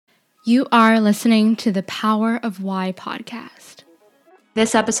You are listening to the Power of Why podcast.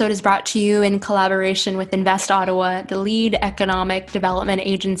 This episode is brought to you in collaboration with Invest Ottawa, the lead economic development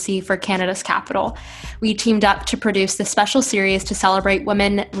agency for Canada's capital. We teamed up to produce this special series to celebrate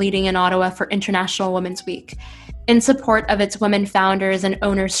women leading in Ottawa for International Women's Week. In support of its women founders and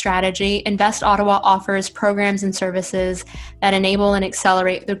owners strategy, Invest Ottawa offers programs and services that enable and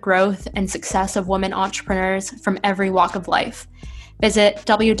accelerate the growth and success of women entrepreneurs from every walk of life. Visit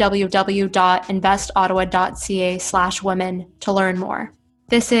www.investottawa.ca/women to learn more.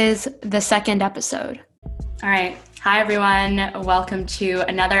 This is the second episode. All right. Hi, everyone. Welcome to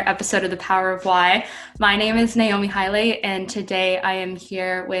another episode of The Power of Why. My name is Naomi Hiley, and today I am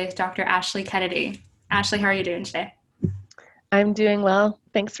here with Dr. Ashley Kennedy. Ashley, how are you doing today? I'm doing well.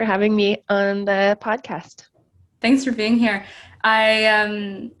 Thanks for having me on the podcast. Thanks for being here.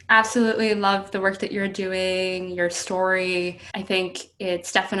 I absolutely love the work that you're doing, your story. I think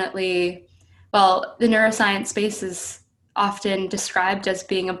it's definitely, the neuroscience space is often described as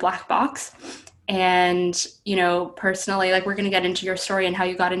being a black box. And, personally, we're going to get into your story and how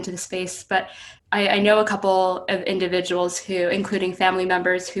you got into the space. But I know a couple of individuals who, including family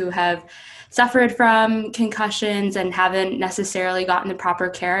members, who have suffered from concussions and haven't necessarily gotten the proper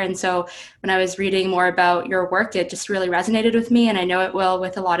care. And so when I was reading more about your work, it just really resonated with me, and I know it will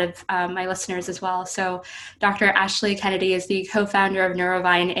with a lot of my listeners as well. So Dr. Ashley Kennedy is the co-founder of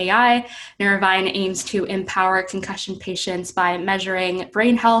Neurovine AI. Neurovine aims to empower concussion patients by measuring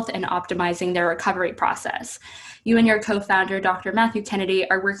brain health and optimizing their recovery process. You and your co-founder, Dr. Matthew Kennedy,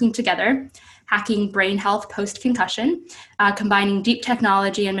 are working together, hacking brain health post-concussion, combining deep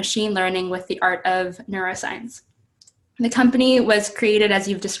technology and machine learning with the art of neuroscience. The company was created, as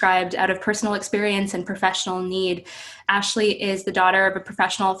you've described, out of personal experience and professional need. Ashley is the daughter of a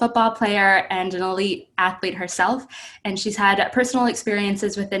professional football player and an elite athlete herself, and she's had personal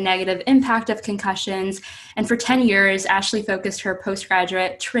experiences with the negative impact of concussions. And for 10 years, Ashley focused her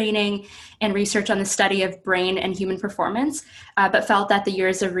postgraduate training and research on the study of brain and human performance, but felt that the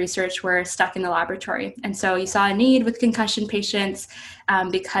years of research were stuck in the laboratory. And so you saw a need with concussion patients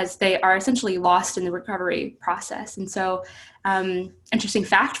because they are essentially lost in the recovery process. And so interesting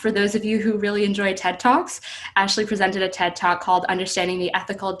fact for those of you who really enjoy TED Talks, Ashley presented a TED Talk called Understanding the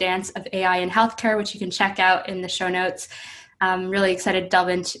Ethical Dance of AI in Healthcare, which you can check out in the show notes. I'm really excited to delve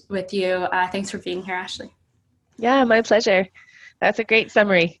into with you. Thanks for being here, Ashley. Yeah, my pleasure. That's a great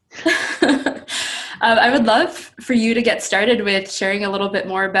summary. I would love for you to get started with sharing a little bit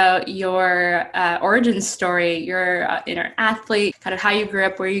more about your origin story. You're an athlete, kind of how you grew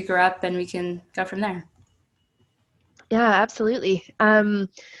up, where you grew up, and we can go from there. Yeah, absolutely.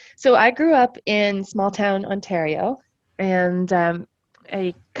 So I grew up in small town Ontario, and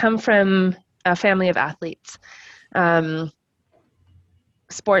I come from a family of athletes.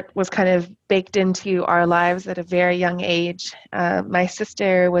 Sport was kind of baked into our lives at a very young age. My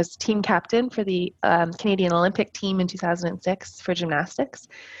sister was team captain for the Canadian Olympic team in 2006 for gymnastics.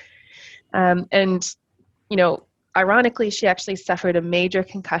 Ironically, she actually suffered a major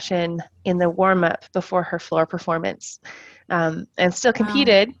concussion in the warm-up before her floor performance, and still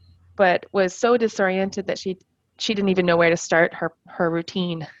competed, but was so disoriented that she didn't even know where to start her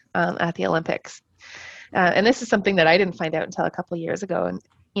routine at the Olympics. And this is something that I didn't find out until a couple of years ago. And,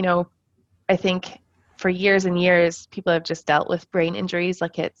 I think for years and years, people have just dealt with brain injuries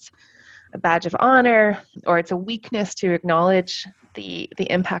like it's a badge of honor or it's a weakness to acknowledge the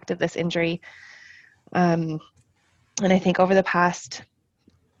impact of this injury. And I think over the past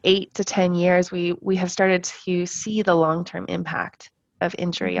 8 to 10 years, we have started to see the long-term impact of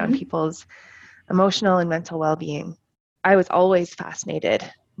injury on people's emotional and mental well-being. I was always fascinated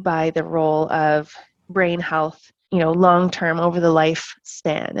by the role of brain health, long-term over the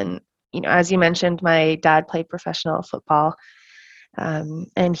lifespan. And, as you mentioned, my dad played professional football,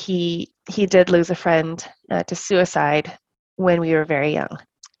 and he did lose a friend to suicide when we were very young.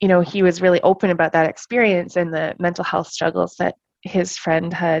 He was really open about that experience and the mental health struggles that his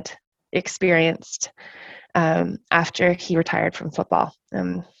friend had experienced after he retired from football.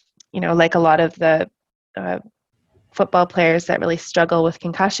 Like a lot of the football players that really struggle with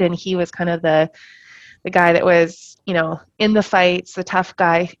concussion, he was kind of the guy that was, in the fights, the tough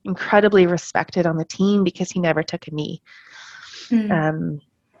guy, incredibly respected on the team because he never took a knee. And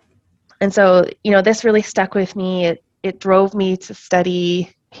so, this really stuck with me. It drove me to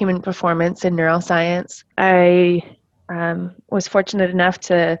study human performance in neuroscience. I was fortunate enough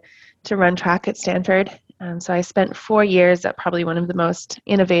to run track at Stanford. So I spent 4 years at probably one of the most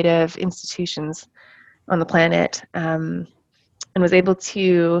innovative institutions on the planet, and was able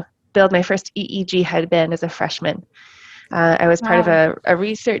to build my first EEG headband as a freshman. I was part of Wow. a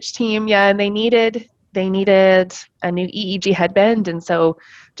research team, yeah, and they needed a new EEG headband, and so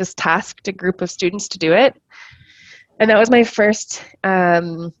just tasked a group of students to do it. And that was my first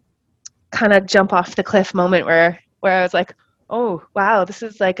kind of jump off the cliff moment where I was like, oh wow, this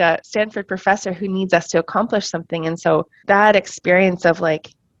is like a Stanford professor who needs us to accomplish something. And so that experience of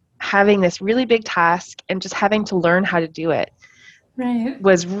like having this really big task and just having to learn how to do it Right.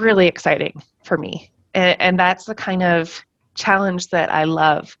 was really exciting for me. And that's the kind of challenge that I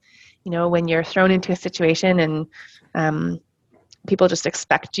love. You know, when you're thrown into a situation and people just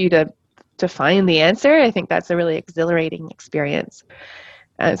expect you to find the answer, I think that's a really exhilarating experience.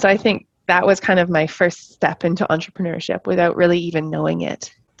 So I think that was kind of my first step into entrepreneurship without really even knowing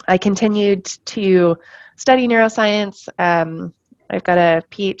it. I continued to study neuroscience. I've got a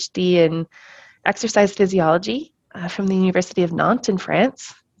PhD in exercise physiology from the University of Nantes in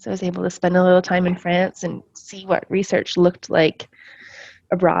France. So I was able to spend a little time in France and see what research looked like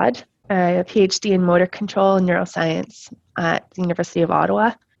abroad. A PhD in motor control and neuroscience at the University of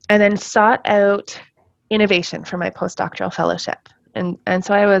Ottawa, and then sought out innovation for my postdoctoral fellowship. And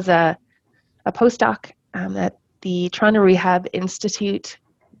so I was a postdoc at the Toronto Rehab Institute.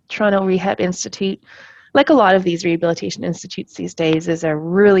 Toronto Rehab Institute, like a lot of these rehabilitation institutes these days, is a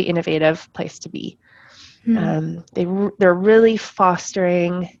really innovative place to be. They're really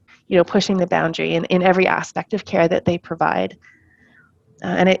fostering, pushing the boundary in every aspect of care that they provide.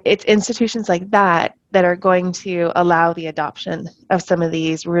 And it's institutions like that that are going to allow the adoption of some of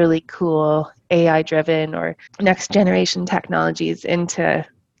these really cool AI-driven or next-generation technologies into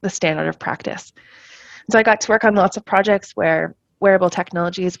the standard of practice. So I got to work on lots of projects where wearable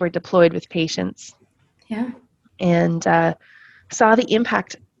technologies were deployed with patients. Yeah. And saw the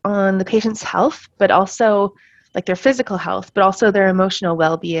impact on the patient's health, but also like their physical health, but also their emotional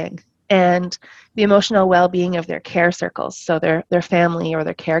well-being and the emotional well-being of their care circles. So their family or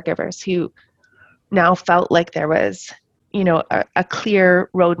their caregivers who now felt like there was, a clear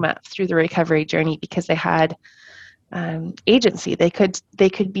roadmap through the recovery journey because they had agency. They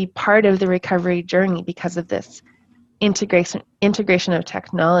could be part of the recovery journey because of this integration of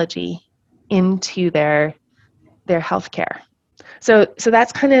technology into their healthcare. So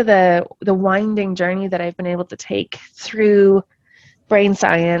that's kind of the winding journey that I've been able to take through brain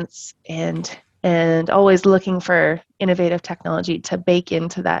science and always looking for innovative technology to bake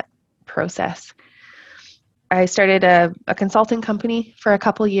into that process. I started a consulting company for a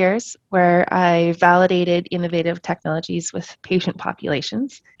couple years where I validated innovative technologies with patient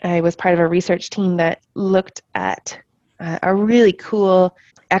populations. I was part of a research team that looked at a really cool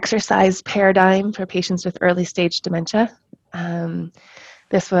exercise paradigm for patients with early stage dementia.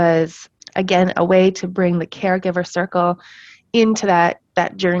 This was, again, a way to bring the caregiver circle into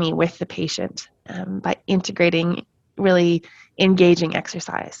that journey with the patient by integrating really engaging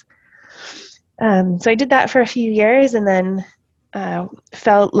exercise. So I did that for a few years and then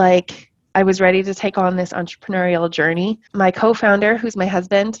felt like I was ready to take on this entrepreneurial journey. My co-founder, who's my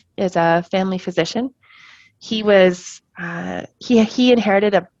husband, is a family physician. He was he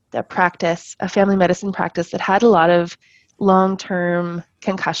inherited a practice, a family medicine practice that had a lot of long-term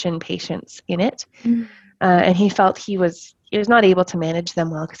concussion patients in it, and he felt he was not able to manage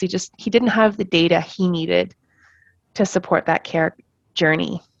them well because he didn't have the data he needed to support that care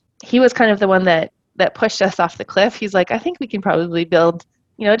journey. He was kind of the one that pushed us off the cliff. He's like, I think we can probably build,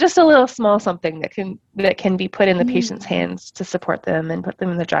 just a little small something that can be put in the patient's hands to support them and put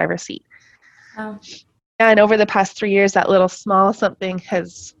them in the driver's seat. Wow. And over the past 3 years, that little small something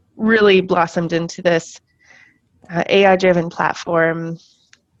has really blossomed into this AI-driven platform.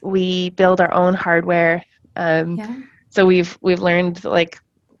 We build our own hardware. So we've learned like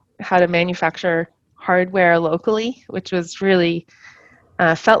how to manufacture hardware locally, which was really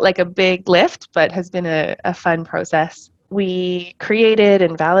felt like a big lift, but has been a fun process. We created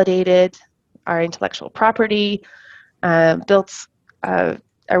and validated our intellectual property, built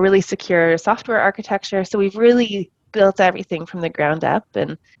a really secure software architecture. So we've really built everything from the ground up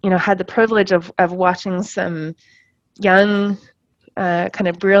and, had the privilege of watching some young, kind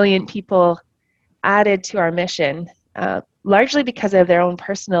of brilliant people added to our mission, largely because of their own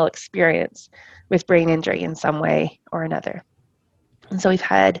personal experience with brain injury in some way or another. And so we've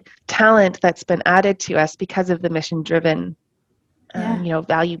had talent that's been added to us because of the it's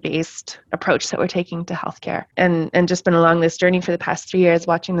value-based approach that we're taking to healthcare, and just been along this journey for the past 3 years,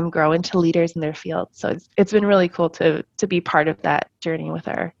 watching them grow into leaders in their field. So it's been really cool to be part of that journey with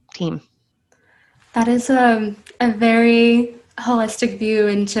our team. That is a very holistic view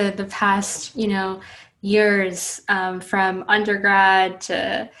into the past, years, from undergrad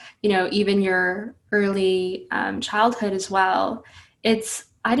to, even your early childhood as well.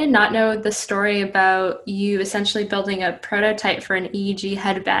 I did not know the story about you essentially building a prototype for an EEG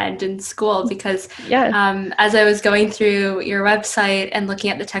headband in school because Yeah. as I was going through your website and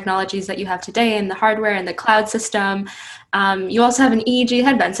looking at the technologies that you have today and the hardware and the cloud system, you also have an EEG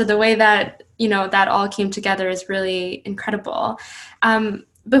headband. So the way that, that all came together is really incredible.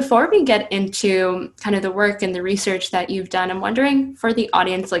 Before we get into kind of the work and the research that you've done, I'm wondering for the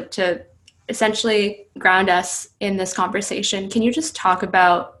audience, like to essentially ground us in this conversation, can you just talk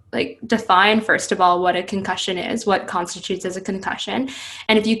about, like, define first of all what a concussion is, what constitutes as a concussion,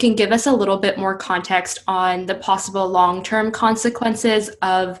 and if you can give us a little bit more context on the possible long-term consequences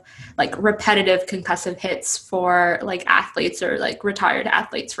of like repetitive concussive hits for like athletes or like retired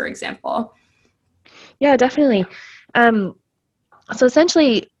athletes, for example. Yeah, definitely. So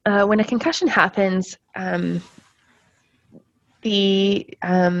essentially, when a concussion happens, maybe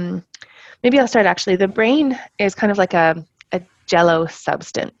I'll start actually. The brain is kind of like a jello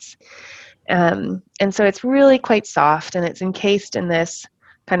substance. And so it's really quite soft, and it's encased in this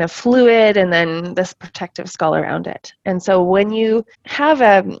kind of fluid and then this protective skull around it. And so when you have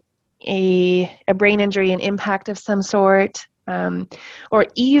a brain injury, an impact of some sort, or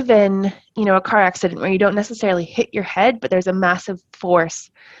even, a car accident where you don't necessarily hit your head, but there's a massive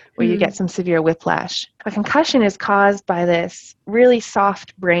force where you get some severe whiplash. A concussion is caused by this really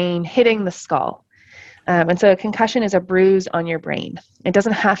soft brain hitting the skull. And so a concussion is a bruise on your brain. It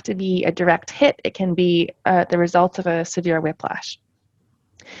doesn't have to be a direct hit. It can be the result of a severe whiplash.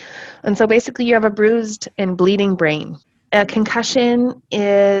 And so basically you have a bruised and bleeding brain. A concussion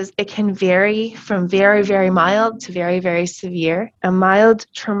it can vary from very, very mild to very, very severe. A mild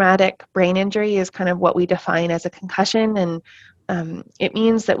traumatic brain injury is kind of what we define as a concussion, and it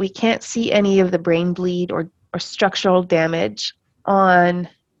means that we can't see any of the brain bleed or structural damage on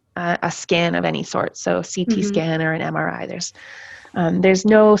a scan of any sort, so CT scan or an MRI. There's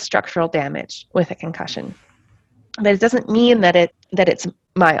no structural damage with a concussion, but it doesn't mean that it's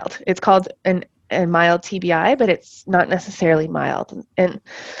mild. It's called a mild TBI, but it's not necessarily mild. And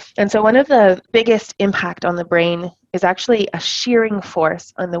so one of the biggest impact on the brain is actually a shearing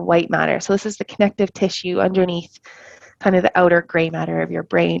force on the white matter. So this is the connective tissue underneath kind of the outer gray matter of your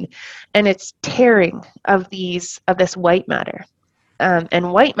brain, and it's tearing of this white matter.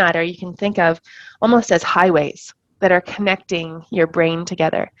 And white matter you can think of almost as highways that are connecting your brain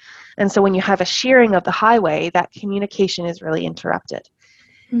together. And so when you have a shearing of the highway, that communication is really interrupted.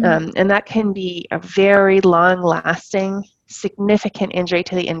 And that can be a very long-lasting, significant injury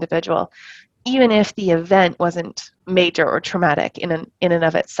to the individual, even if the event wasn't major or traumatic in and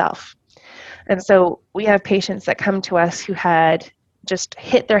of itself. And so we have patients that come to us who had just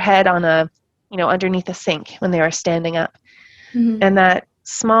hit their head on underneath a sink when they were standing up. And that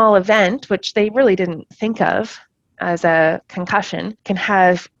small event, which they really didn't think of as a concussion, can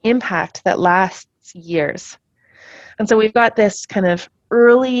have impact that lasts years. And so we've got this kind of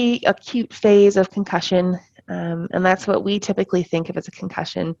early acute phase of concussion, and that's what we typically think of as a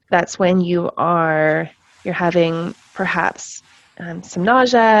concussion. That's when you're having perhaps some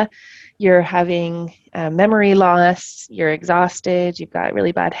nausea, you're having memory loss, you're exhausted, you've got a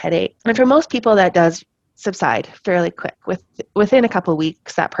really bad headache. And for most people that does subside fairly quick. Within a couple of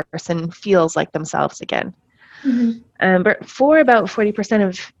weeks, that person feels like themselves again. But for about 40%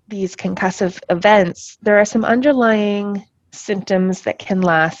 of these concussive events, there are some underlying symptoms that can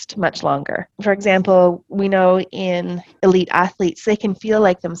last much longer. For example, we know in elite athletes, they can feel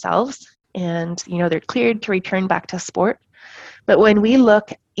like themselves and, they're cleared to return back to sport. But when we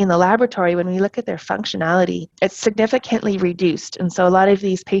look in the laboratory, when we look at their functionality, it's significantly reduced. And so a lot of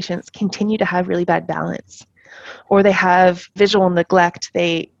these patients continue to have really bad balance, or they have visual neglect.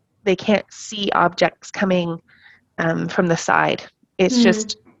 They can't see objects coming from the side. It's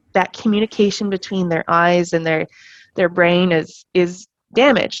just that communication between their eyes and their brain is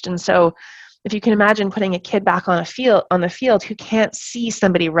damaged. And so if you can imagine putting a kid back on the field who can't see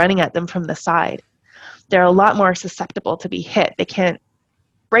somebody running at them from the side, they're a lot more susceptible to be hit. They can't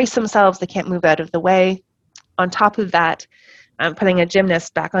brace themselves. They can't move out of the way. On top of that, putting a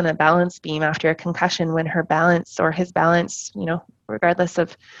gymnast back on a balance beam after a concussion when her balance or his balance, regardless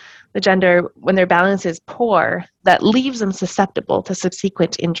of the gender, when their balance is poor, that leaves them susceptible to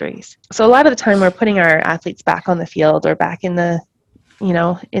subsequent injuries. So a lot of the time we're putting our athletes back on the field or back in the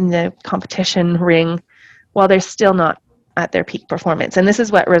competition ring while they're still not at their peak performance. And this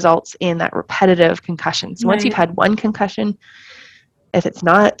is what results in that repetitive concussion. So once you've had one concussion, if it's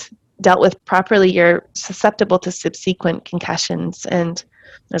not dealt with properly, you're susceptible to subsequent concussions. And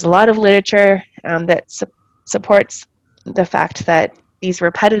There's a lot of literature that supports the fact that these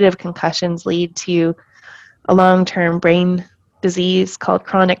repetitive concussions lead to a long-term brain disease called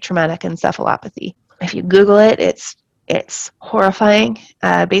chronic traumatic encephalopathy. If you Google it, it's horrifying.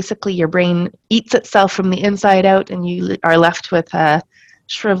 Basically, your brain eats itself from the inside out, and you are left with a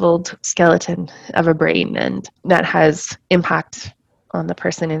shriveled skeleton of a brain, and that has impact on the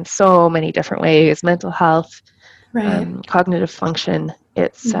person in so many different ways: mental health, Right. cognitive function.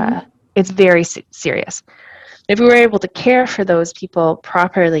 It's very serious. If we were able to care for those people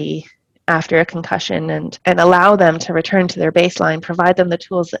properly after a concussion and allow them to return to their baseline, provide them the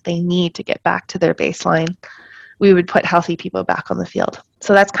tools that they need to get back to their baseline, we would put healthy people back on the field.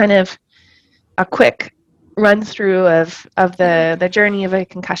 So that's kind of a quick run through of the journey of a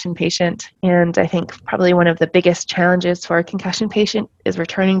concussion patient. And I think probably one of the biggest challenges for a concussion patient is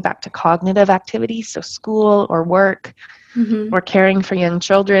returning back to cognitive activity, so school or work or caring for young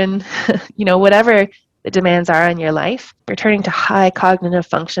children, whatever the demands are on your life. Returning to high cognitive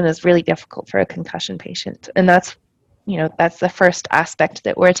function is really difficult for a concussion patient. And that's the first aspect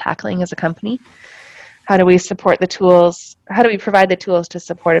that we're tackling as a company. How do we support the tools? How do we provide the tools to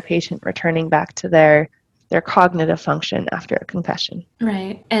support a patient returning back to their cognitive function after a concussion?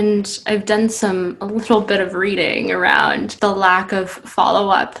 Right. And I've done a little bit of reading around the lack of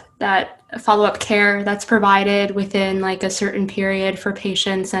follow-up care that's provided within like a certain period for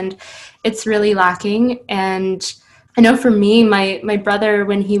patients, and it's really lacking. And I know for me, my brother,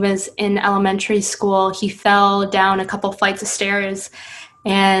 when he was in elementary school, he fell down a couple flights of stairs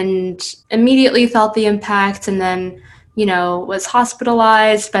and immediately felt the impact, and then was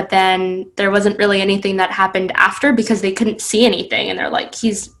hospitalized, but then there wasn't really anything that happened after because they couldn't see anything, and they're like,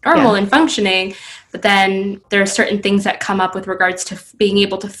 he's normal and functioning, but then there are certain things that come up with regards to being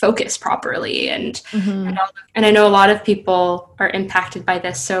able to focus properly, and I know a lot of people are impacted by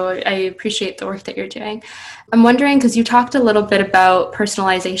this, so I appreciate the work that you're doing. I'm wondering, because you talked a little bit about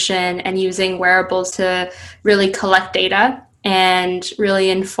personalization and using wearables to really collect data and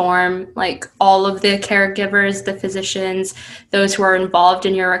really inform like all of the caregivers, the physicians, those who are involved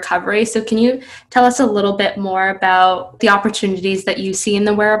in your recovery. So can you tell us a little bit more about the opportunities that you see in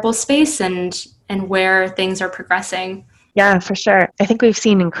the wearable space and where things are progressing? Yeah, for sure. I think we've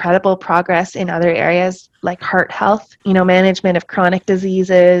seen incredible progress in other areas like heart health, management of chronic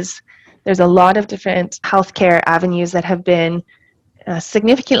diseases. There's a lot of different healthcare avenues that have been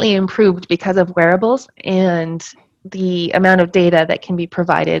significantly improved because of wearables and the amount of data that can be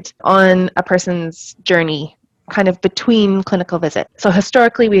provided on a person's journey kind of between clinical visits. So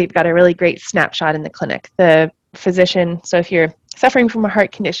historically, we've got a really great snapshot in the clinic. The physician, so if you're suffering from a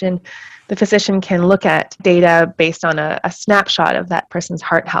heart condition, the physician can look at data based on a snapshot of that person's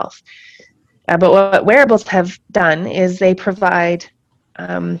heart health. But what wearables have done is they provide,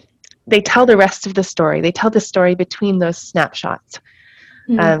 they tell the rest of the story. They tell the story between those snapshots.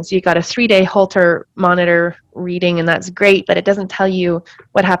 So you got a 3-day Holter monitor reading, and that's great, but it doesn't tell you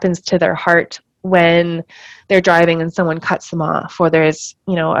what happens to their heart when they're driving and someone cuts them off, or there's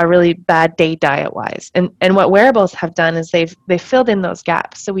a really bad day diet-wise. And what wearables have done is they've filled in those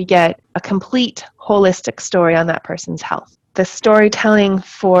gaps, so we get a complete holistic story on that person's health. The storytelling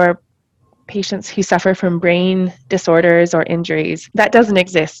for patients who suffer from brain disorders or injuries, that doesn't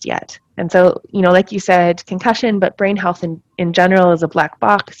exist yet. And so, like you said, concussion, but brain health in general is a black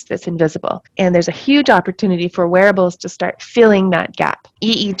box that's invisible. And there's a huge opportunity for wearables to start filling that gap.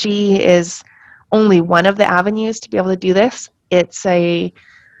 EEG is only one of the avenues to be able to do this. It's a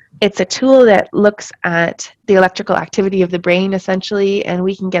tool that looks at the electrical activity of the brain, essentially, and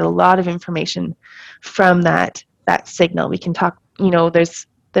we can get a lot of information from that signal. We can talk,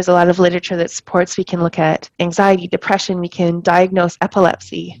 there's a lot of literature that supports we can look at anxiety, depression, we can diagnose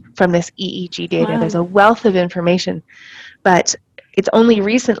epilepsy from this EEG data. Wow. There's a wealth of information, but it's only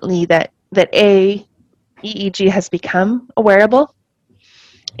recently that EEG has become a wearable.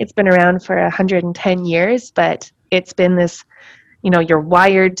 It's been around for 110 years, but it's been this, you're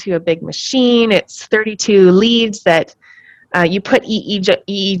wired to a big machine. It's 32 leads that you put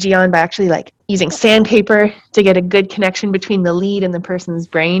EEG on by actually like using sandpaper to get a good connection between the lead and the person's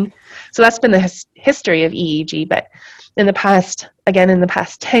brain. So that's been the history of EEG. But in the past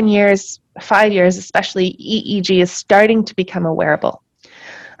 10 years, 5 years especially, EEG is starting to become a wearable.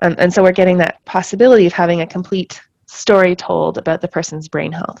 And so we're getting that possibility of having a complete story told about the person's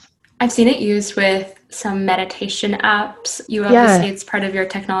brain health. I've seen it used with some meditation apps. You obviously, it's part of your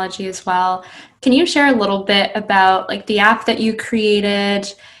technology as well. Can you share a little bit about like the app that you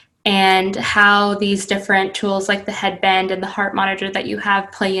created and how these different tools like the headband and the heart monitor that you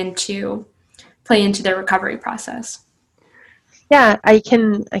have play into the recovery process? Yeah, I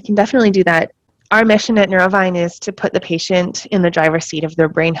can definitely do that. Our mission at Neurovine is to put the patient in the driver's seat of their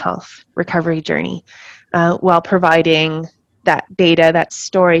brain health recovery journey, while providing that data, that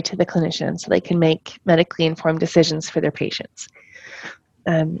story to the clinician so they can make medically informed decisions for their patients.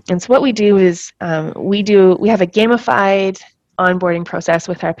 And so what we do is we have a gamified onboarding process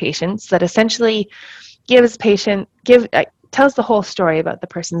with our patients that essentially tells the whole story about the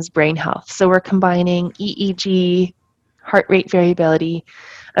person's brain health. So we're combining EEG, heart rate variability,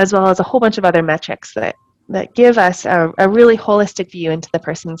 as well as a whole bunch of other metrics that give us a really holistic view into the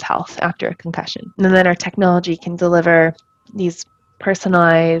person's health after a concussion. And then our technology can deliver these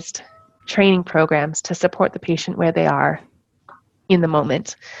personalized training programs to support the patient where they are in the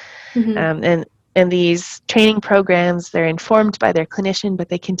moment. Mm-hmm. And these training programs, they're informed by their clinician, but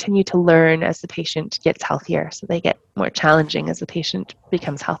they continue to learn as the patient gets healthier. So they get more challenging as the patient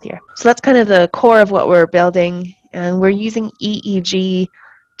becomes healthier. So that's kind of the core of what we're building. And we're using EEG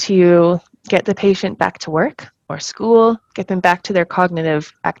to get the patient back to work or school, get them back to their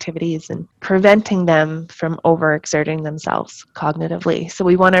cognitive activities, and preventing them from overexerting themselves cognitively. So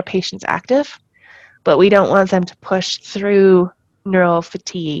we want our patients active, but we don't want them to push through neural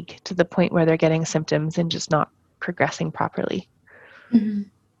fatigue to the point where they're getting symptoms and just not progressing properly. Mm-hmm.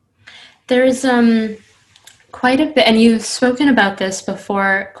 There's quite a bit, and you've spoken about this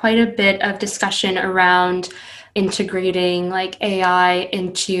before, quite a bit of discussion around integrating like AI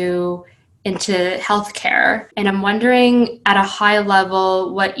into healthcare. And I'm wondering at a high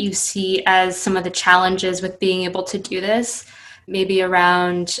level what you see as some of the challenges with being able to do this, maybe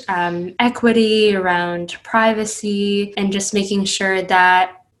around equity, around privacy, and just making sure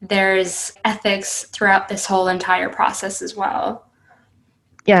that there's ethics throughout this whole entire process as well.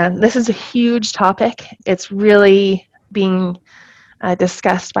 Yeah, this is a huge topic. It's really being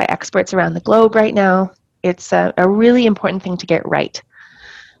discussed by experts around the globe right now. It's a really important thing to get right.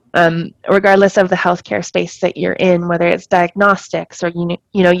 Regardless of the healthcare space that you're in, whether it's diagnostics or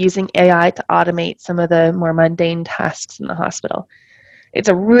using AI to automate some of the more mundane tasks in the hospital. It's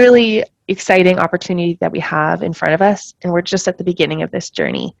a really exciting opportunity that we have in front of us, and we're just at the beginning of this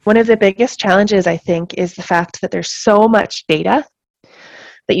journey. One of the biggest challenges, I think, is the fact that there's so much data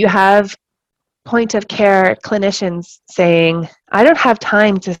that you have point of care clinicians saying, I don't have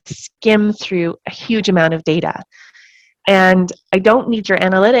time to skim through a huge amount of data. And I don't need your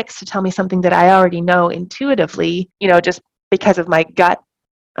analytics to tell me something that I already know intuitively, just because of my gut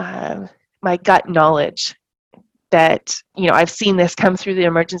knowledge that, I've seen this come through the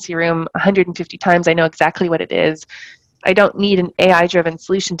emergency room 150 times. I know exactly what it is. I don't need an AI-driven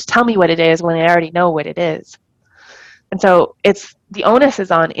solution to tell me what it is when I already know what it is. And so the onus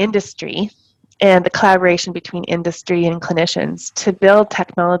is on industry and the collaboration between industry and clinicians to build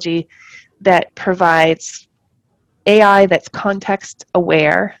technology that provides AI that's context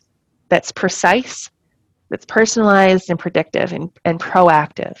aware, that's precise, that's personalized and predictive and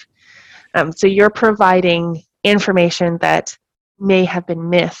proactive. So you're providing information that may have been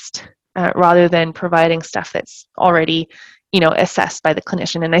missed rather than providing stuff that's already, assessed by the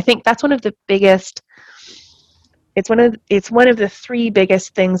clinician. And I think that's one of the biggest. It's one of the three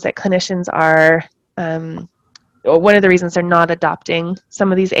biggest things that clinicians are. Or one of the reasons they're not adopting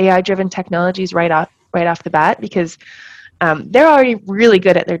some of these AI-driven technologies right off the bat, because they're already really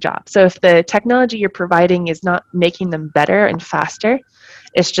good at their job. So if the technology you're providing is not making them better and faster,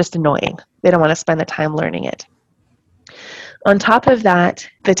 it's just annoying. They don't want to spend the time learning it. On top of that,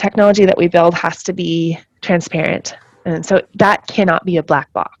 the technology that we build has to be transparent. And so that cannot be a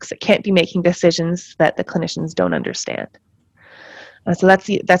black box. It can't be making decisions that the clinicians don't understand. So that's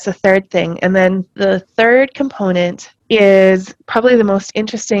the third thing. And then the third component is probably the most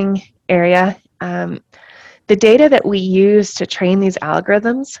interesting area. The data that we use to train these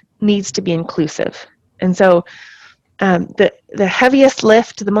algorithms needs to be inclusive. And so the heaviest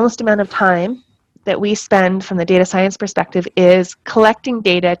lift, the most amount of time that we spend from the data science perspective is collecting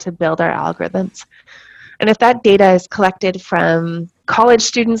data to build our algorithms. And if that data is collected from college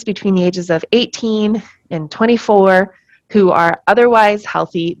students between the ages of 18 and 24 who are otherwise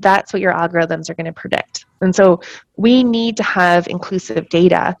healthy, that's what your algorithms are going to predict. And so we need to have inclusive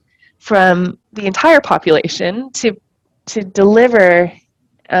data from the entire population to deliver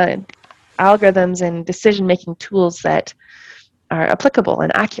algorithms and decision-making tools that are applicable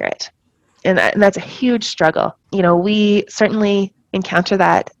and accurate. And that's a huge struggle. We certainly encounter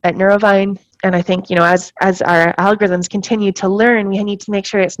that at Neurovine. And I think, as our algorithms continue to learn, we need to make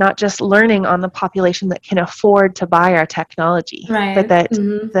sure it's not just learning on the population that can afford to buy our technology, right, but that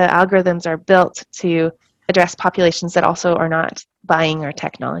the algorithms are built to address populations that also are not buying our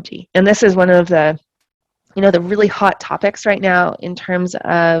technology. And this is one of the the really hot topics right now in terms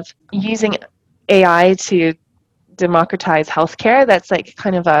of using AI to democratize healthcare. That's like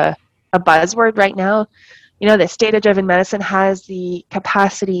kind of a buzzword right now. This data-driven medicine has the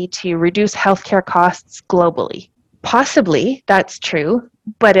capacity to reduce healthcare costs globally. Possibly that's true,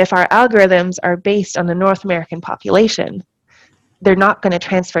 but if our algorithms are based on the North American population, they're not going to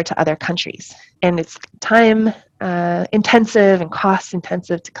transfer to other countries. And it's time intensive and cost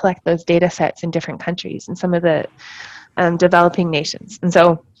intensive to collect those data sets in different countries in some of the developing nations. And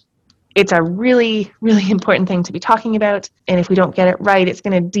so it's a really, really important thing to be talking about. And if we don't get it right, it's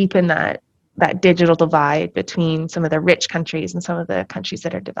going to deepen that digital divide between some of the rich countries and some of the countries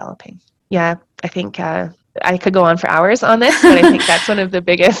that are developing. Yeah, I think I could go on for hours on this, but I think that's one of the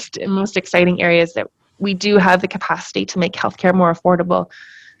biggest and most exciting areas that we do have the capacity to make healthcare more affordable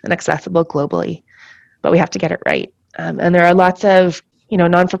and accessible globally, but we have to get it right. And there are lots of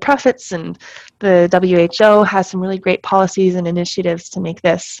non-for-profits, and the WHO has some really great policies and initiatives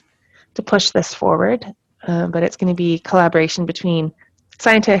to push this forward. But it's going to be collaboration between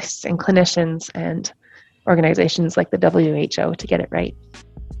scientists and clinicians and organizations like the WHO to get it right.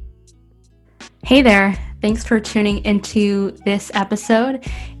 Hey there. Thanks for tuning into this episode.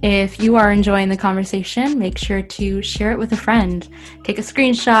 If you are enjoying the conversation, make sure to share it with a friend. Take a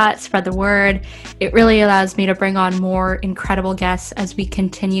screenshot, spread the word. It really allows me to bring on more incredible guests as we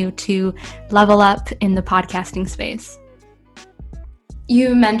continue to level up in the podcasting space.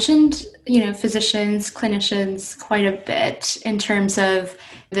 You mentioned, physicians, clinicians quite a bit in terms of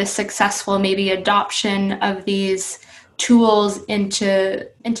the successful maybe adoption of these tools into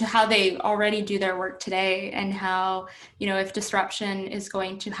how they already do their work today, and how, if disruption is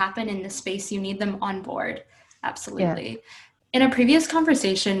going to happen in the space, you need them on board. Absolutely. Yeah. In a previous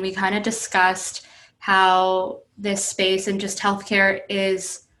conversation, we kind of discussed how this space and just healthcare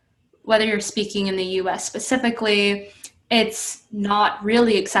is, whether you're speaking in the US specifically, it's not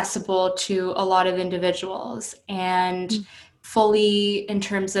really accessible to a lot of individuals, and fully in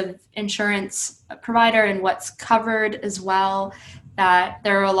terms of insurance provider and what's covered as well, that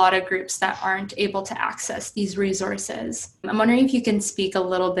there are a lot of groups that aren't able to access these resources. I'm wondering if you can speak a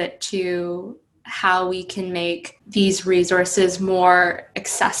little bit to how we can make these resources more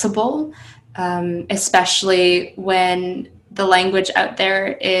accessible, especially when the language out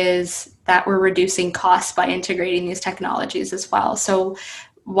there is that we're reducing costs by integrating these technologies as well. So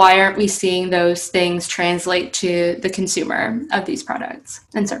why aren't we seeing those things translate to the consumer of these products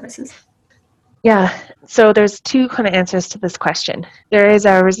and services? Yeah, so there's two kind of answers to this question. There is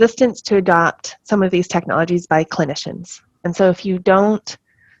a resistance to adopt some of these technologies by clinicians. And so if you don't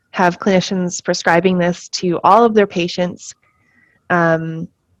have clinicians prescribing this to all of their patients,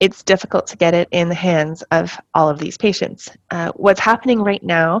 it's difficult to get it in the hands of all of these patients. What's happening right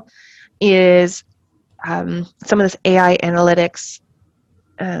now is some of this AI analytics,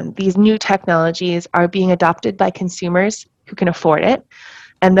 these new technologies are being adopted by consumers who can afford it.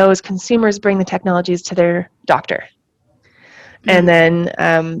 And those consumers bring the technologies to their doctor. And then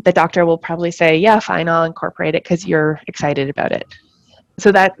the doctor will probably say, yeah, fine, I'll incorporate it because you're excited about it.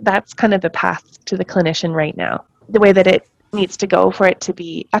 So that's kind of the path to the clinician right now. The way that it needs to go for it to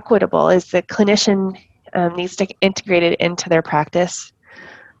be equitable is the clinician needs to integrate it into their practice.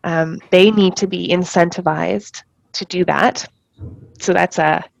 They need to be incentivized to do that. So that's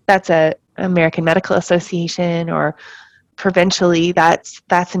a American Medical Association, or provincially, that's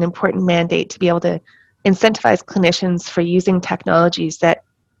an important mandate to be able to incentivize clinicians for using technologies that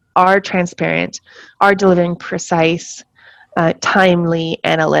are transparent, are delivering precise, timely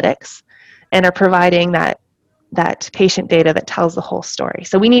analytics, and are providing that patient data that tells the whole story.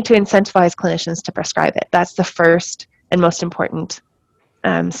 So we need to incentivize clinicians to prescribe it. That's the first and most important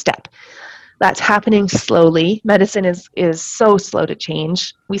step. That's happening slowly. Medicine is so slow to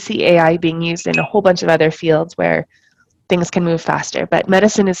change. We see AI being used in a whole bunch of other fields where things can move faster, but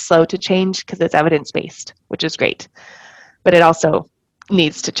medicine is slow to change because it's evidence-based, which is great, but it also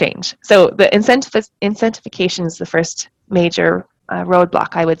needs to change. So the incentivification is the first major roadblock,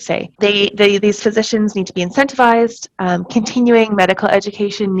 I would say. These physicians need to be incentivized. Continuing medical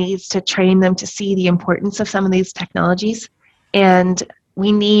education needs to train them to see the importance of some of these technologies. And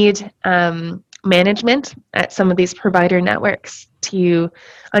we need management at some of these provider networks to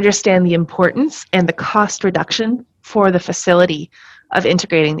understand the importance and the cost reduction for the facility of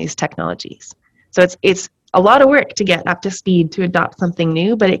integrating these technologies. So it's a lot of work to get up to speed to adopt something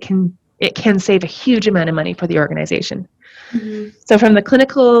new, but it can save a huge amount of money for the organization. Mm-hmm. So from the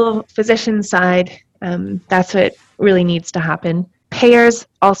clinical physician side, that's what really needs to happen. payers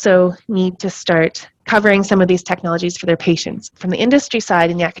also need to start covering some of these technologies for their patients. From the industry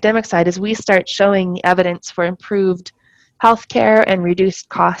side and the academic side, as we start showing evidence for improved healthcare and reduced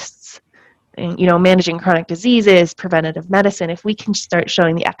costs, and, managing chronic diseases, preventative medicine, if we can start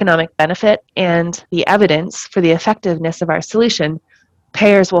showing the economic benefit and the evidence for the effectiveness of our solution,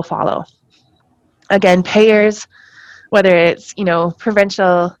 payers will follow. Again, payers, whether it's,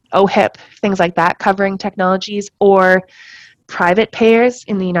 provincial, OHIP, things like that, covering technologies, or private payers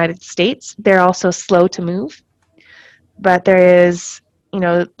in the United States, they're also slow to move. But there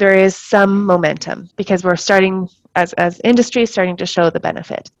is some momentum because we're starting, as industry, starting to show the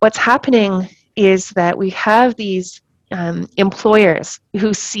benefit. What's happening is that we have these employers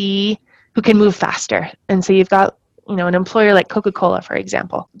who can move faster. And so you've got, an employer like Coca-Cola, for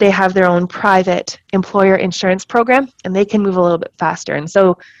example. They have their own private employer insurance program, and they can move a little bit faster. And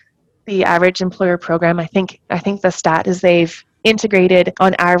so the average employer program, I think the stat is they've integrated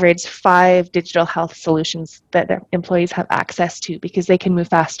on average 5 digital health solutions that their employees have access to because they can move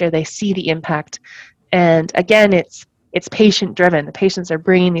faster. They see the impact. And again, it's patient driven. The patients are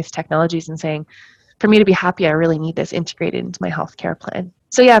bringing these technologies and saying, for me to be happy, I really need this integrated into my healthcare plan.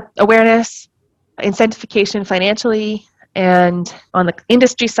 So yeah, awareness, incentivization financially, and on the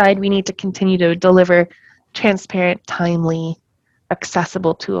industry side, we need to continue to deliver transparent, timely,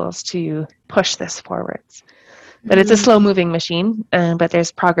 accessible tools to push this forwards. But it's a slow-moving machine, but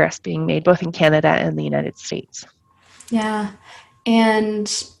there's progress being made both in Canada and the United States. Yeah,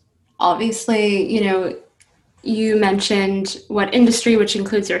 and obviously, you mentioned what industry, which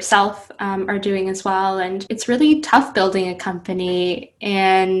includes yourself, are doing as well. And it's really tough building a company.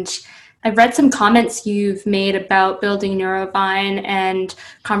 And I've read some comments you've made about building Neurovine and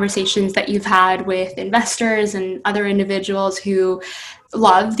conversations that you've had with investors and other individuals who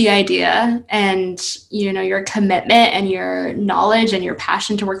love the idea and, your commitment and your knowledge and your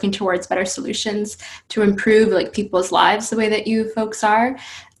passion to working towards better solutions to improve people's lives the way that you folks are.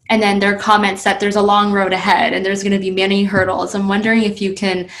 And then there are comments that there's a long road ahead and there's going to be many hurdles. I'm wondering if you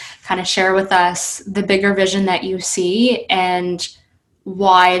can kind of share with us the bigger vision that you see and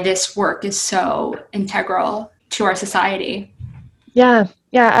why this work is so integral to our society. Yeah,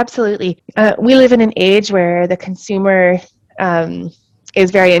 absolutely. We live in an age where the consumer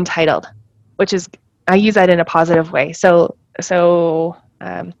is very entitled, which is, I use that in a positive way. So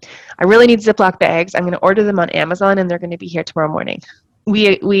I really need Ziploc bags. I'm going to order them on Amazon and they're going to be here tomorrow morning. We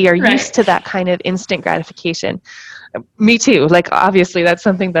are Right. used to that kind of instant gratification. Me too. Obviously, that's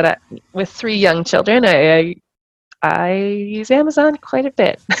something that with 3 young children, I use Amazon quite a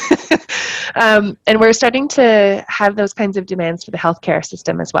bit. And we're starting to have those kinds of demands for the healthcare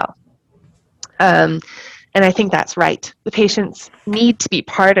system as well. And I think that's right. The patients need to be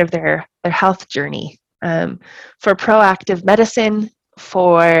part of their health journey. For proactive medicine,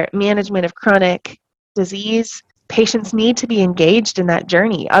 for management of chronic disease, patients need to be engaged in that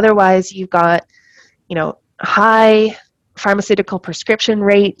journey. Otherwise, you've got, high pharmaceutical prescription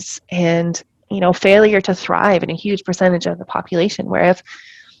rates and, failure to thrive in a huge percentage of the population. Where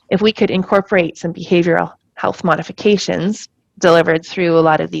if we could incorporate some behavioral health modifications delivered through a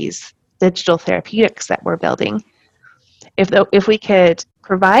lot of these digital therapeutics that we're building, if we could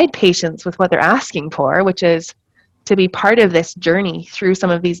provide patients with what they're asking for, which is to be part of this journey through some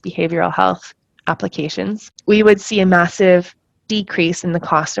of these behavioral health applications, we would see a massive decrease in the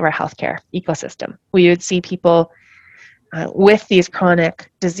cost of our healthcare ecosystem. We would see people with these chronic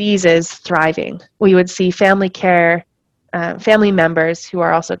diseases thriving. We would see family members who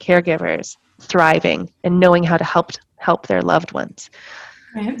are also caregivers thriving and knowing how to help their loved ones.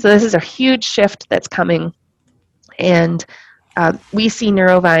 Right. So this is a huge shift that's coming, and we see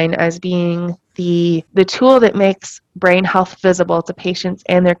Neurovine as being the tool that makes brain health visible to patients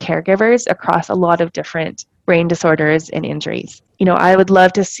and their caregivers across a lot of different brain disorders and injuries. I would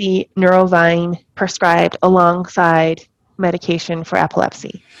love to see Neurovine prescribed alongside medication for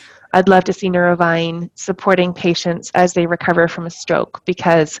epilepsy. I'd love to see Neurovine supporting patients as they recover from a stroke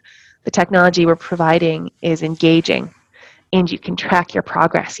because the technology we're providing is engaging and you can track your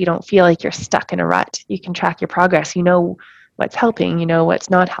progress. You don't feel like you're stuck in a rut. You can track your progress. You know what's helping, you know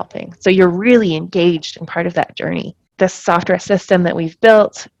what's not helping. So you're really engaged in part of that journey. This software system that we've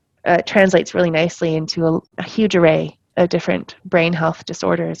built translates really nicely into a huge array of different brain health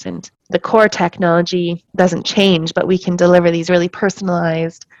disorders. And the core technology doesn't change, but we can deliver these really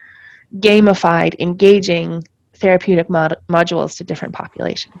personalized, gamified, engaging therapeutic modules to different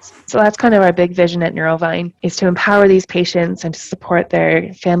populations. So that's kind of our big vision at Neurovine, is to empower these patients and to support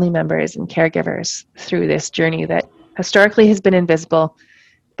their family members and caregivers through this journey that historically has been invisible,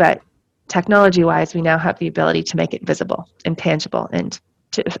 but technology-wise, we now have the ability to make it visible and tangible and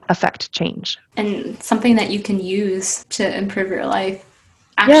to affect change. And something that you can use to improve your life,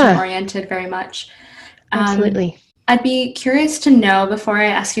 Yeah, action-oriented very much. absolutely. I'd be curious to know, before I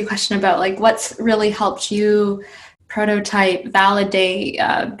ask you a question about like what's really helped you prototype, validate,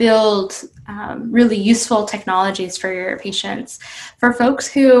 build really useful technologies for your patients. For folks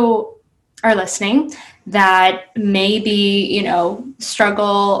who are listening that maybe, you know,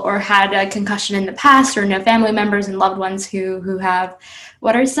 struggle or had a concussion in the past, or know family members and loved ones who have,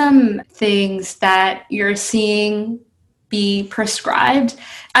 what are some things that you're seeing be prescribed?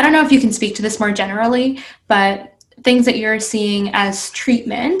 I don't know if you can speak to this more generally, but things that you're seeing as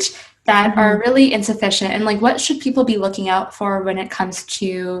treatment that are really insufficient, and like what should people be looking out for when it comes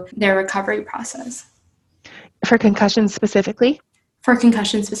to their recovery process? For concussions specifically? For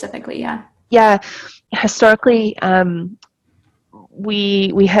concussion specifically, yeah. Yeah, historically,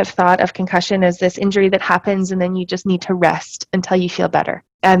 we have thought of concussion as this injury that happens and then you just need to rest until you feel better.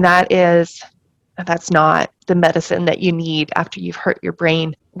 And that's not the medicine that you need after you've hurt your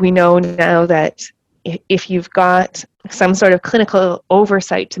brain. We know now that if you've got some sort of clinical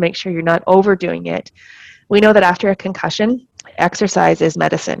oversight to make sure you're not overdoing it, we know that after a concussion, exercise is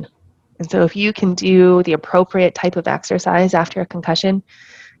medicine. And so if you can do the appropriate type of exercise after a concussion,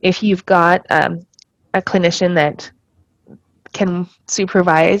 if you've got a clinician that can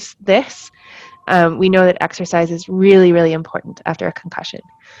supervise this, we know that exercise is really, really important after a concussion.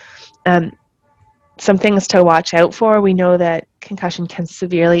 Some things to watch out for. We know that concussion can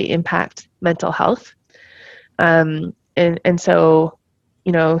severely impact mental health. And so,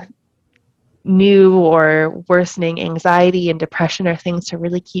 you know, new or worsening anxiety and depression are things to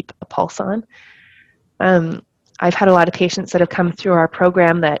really keep a pulse on. I've had a lot of patients that have come through our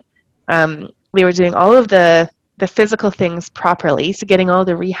program that they were doing all of the physical things properly, so getting all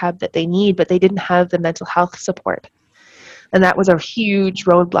the rehab that they need, but they didn't have the mental health support. And that was a huge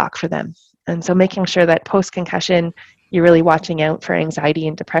roadblock for them. And so making sure that post-concussion, you're really watching out for anxiety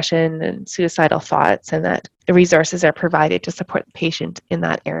and depression and suicidal thoughts, and that the resources are provided to support the patient in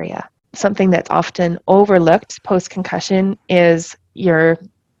that area. Something that's often overlooked post-concussion is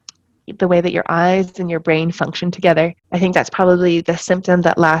the way that your eyes and your brain function together. I think that's probably the symptom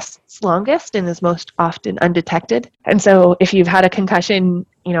that lasts longest and is most often undetected. And so if you've had a concussion,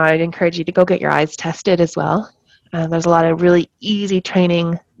 you know, I'd encourage you to go get your eyes tested as well. There's a lot of really easy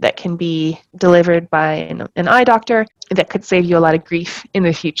training that can be delivered by an eye doctor that could save you a lot of grief in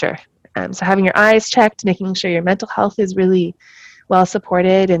the future. So having your eyes checked, making sure your mental health is really well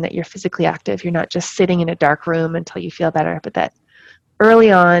supported and that you're physically active. You're not just sitting in a dark room until you feel better, but that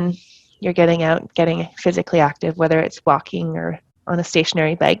early on you're getting out, getting physically active, whether it's walking or on a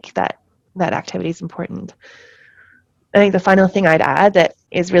stationary bike. That activity is important. I think the final thing I'd add that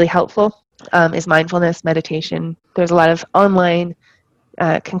is really helpful is mindfulness meditation. There's a lot of online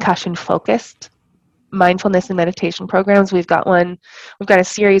concussion-focused mindfulness and meditation programs. We've got a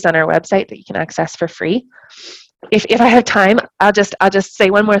series on our website that you can access for free. If I have time, I'll just say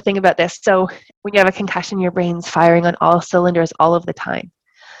one more thing about this. So when you have a concussion, your brain's firing on all cylinders all of the time.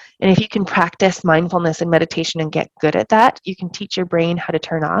 And if you can practice mindfulness and meditation and get good at that, you can teach your brain how to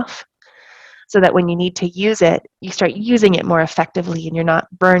turn off, so that when you need to use it, you start using it more effectively and you're not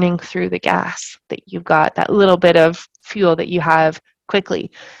burning through the gas, that you've got that little bit of fuel that you have quickly,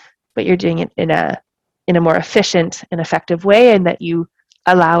 but you're doing it in a more efficient and effective way, and that you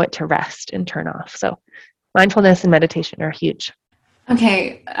allow it to rest and turn off. So mindfulness and meditation are huge.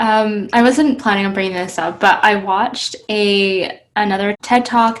 Okay, I wasn't planning on bringing this up, but I watched another TED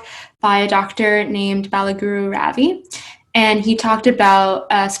Talk by a doctor named Balaguru Ravi, and he talked about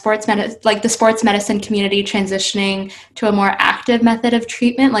the sports medicine community transitioning to a more active method of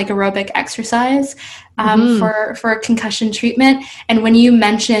treatment, like aerobic exercise, for concussion treatment. And when you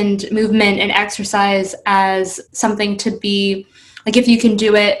mentioned movement and exercise as something to be, like if you can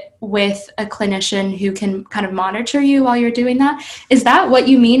do it with a clinician who can kind of monitor you while you're doing that, is that what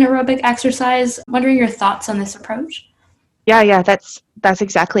you mean, aerobic exercise? I'm wondering your thoughts on this approach. Yeah, that's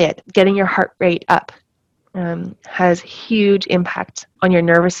exactly it. Getting your heart rate up has huge impact on your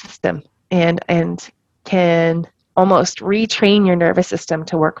nervous system and can almost retrain your nervous system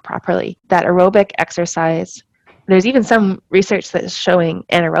to work properly. That aerobic exercise, there's even some research that's showing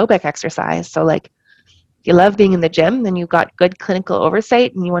anaerobic exercise. So like if you love being in the gym, then you've got good clinical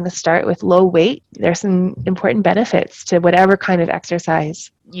oversight and you want to start with low weight, there's some important benefits to whatever kind of exercise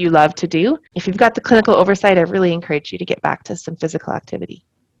you love to do. If you've got the clinical oversight, I really encourage you to get back to some physical activity.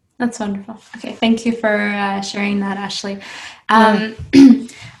 That's wonderful. Okay, thank you for sharing that, Ashley.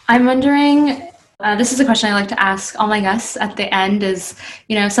 I'm wondering, This is a question I like to ask all my guests at the end is,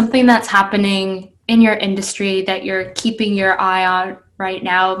 something that's happening in your industry that you're keeping your eye on right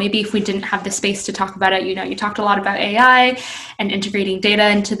now. Maybe if we didn't have the space to talk about it, you talked a lot about AI and integrating data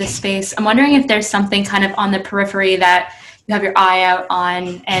into the space. I'm wondering if there's something kind of on the periphery that you have your eye out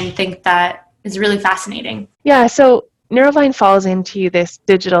on and think that is really fascinating. Yeah, so Neurovine falls into this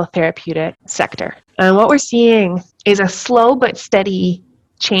digital therapeutic sector. And what we're seeing is a slow but steady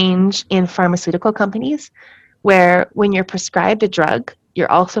change in pharmaceutical companies where when you're prescribed a drug,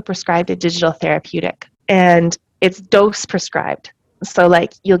 you're also prescribed a digital therapeutic. And it's dose prescribed. So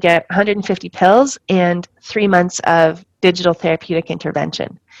like you'll get 150 pills and 3 months of digital therapeutic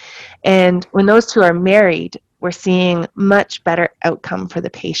intervention. And when those two are married, we're seeing much better outcome for the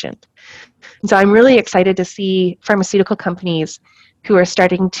patient. And so I'm really excited to see pharmaceutical companies who are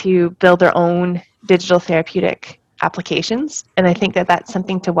starting to build their own digital therapeutic applications. And I think that that's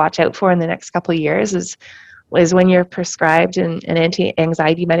something to watch out for in the next couple of years is when you're prescribed an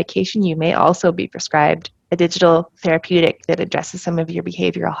anti-anxiety medication, you may also be prescribed a digital therapeutic that addresses some of your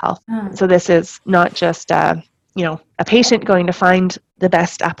behavioral health. So this is not just a patient going to find the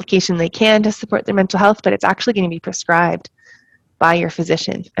best application they can to support their mental health, but it's actually going to be prescribed by your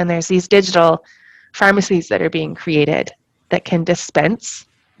physician. And there's these digital pharmacies that are being created that can dispense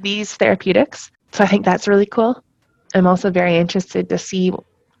these therapeutics. So I think that's really cool. I'm also very interested to see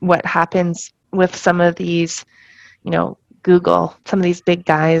what happens with some of these, Google, some of these big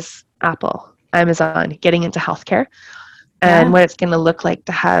guys, Apple, Amazon, getting into healthcare, and what it's going to look like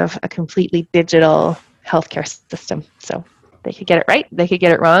to have a completely digital healthcare system. So they could get it right, they could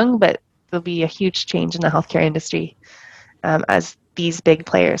get it wrong, but there'll be a huge change in the healthcare industry as these big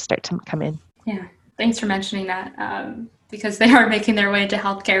players start to come in. Yeah, thanks for mentioning that, because they are making their way into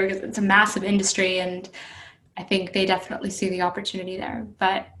healthcare because it's a massive industry, and I think they definitely see the opportunity there.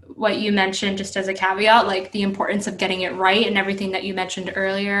 But what you mentioned, just as a caveat, like the importance of getting it right and everything that you mentioned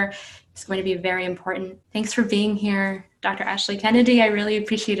earlier is going to be very important. Thanks for being here, Dr. Ashley Kennedy. I really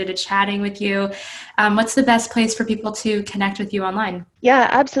appreciated chatting with you. What's the best place for people to connect with you online? Yeah,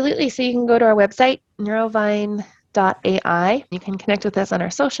 absolutely. So you can go to our website, neurovine.ai. You can connect with us on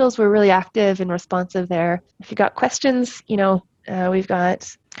our socials. We're really active and responsive there. If you've got questions, we've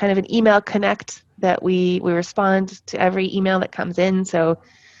got kind of an email connect that we respond to every email that comes in. So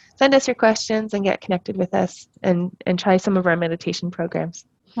send us your questions and get connected with us and try some of our meditation programs.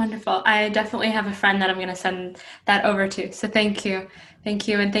 Wonderful. I definitely have a friend that I'm going to send that over to. So thank you. Thank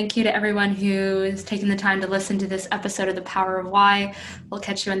you. And thank you to everyone who is taking the time to listen to this episode of The Power of Why. We'll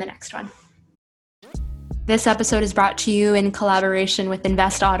catch you in the next one. This episode is brought to you in collaboration with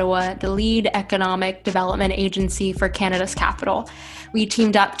Invest Ottawa, the lead economic development agency for Canada's capital. We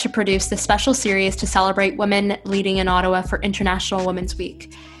teamed up to produce this special series to celebrate women leading in Ottawa for International Women's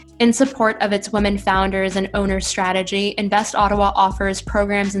Week. In support of its women founders and owners strategy, Invest Ottawa offers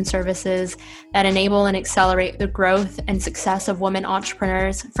programs and services that enable and accelerate the growth and success of women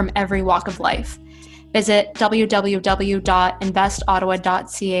entrepreneurs from every walk of life. Visit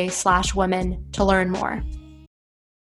www.investottawa.ca/women to learn more.